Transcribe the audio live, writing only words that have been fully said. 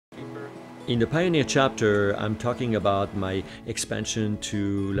In the Pioneer chapter, I'm talking about my expansion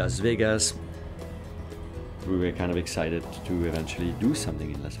to Las Vegas. We were kind of excited to eventually do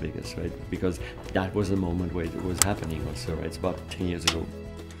something in Las Vegas, right? Because that was the moment where it was happening also, right? It's about 10 years ago.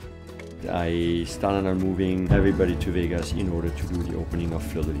 I started on moving everybody to Vegas in order to do the opening of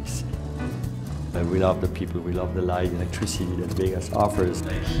Fleur de Lis. We love the people, we love the light, electricity that Vegas offers.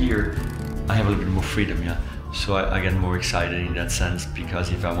 Here, I have a little bit more freedom, yeah. So I get more excited in that sense,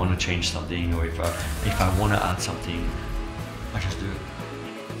 because if I want to change something or if I want to add something, I just do it.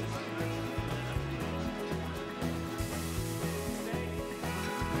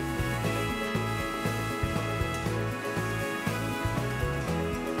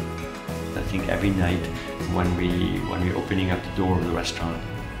 I think every night when we're opening up the door of the restaurant,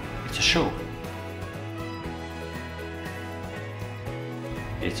 it's a show.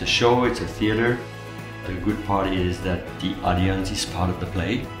 It's a show, it's a theater. The good part is that the audience is part of the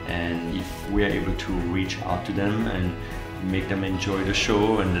play, and if we are able to reach out to them and make them enjoy the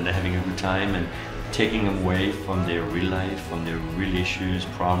show and then they're having a good time and taking them away from their real life, from their real issues,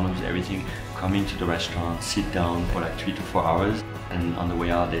 problems, everything, come into the restaurant, sit down for like 3 to 4 hours, and on the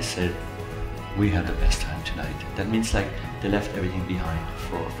way out they said, we had the best time tonight. That means like they left everything behind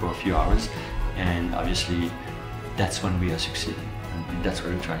for a few hours, and obviously that's when we are succeeding, and that's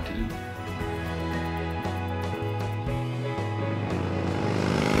what we're trying to do.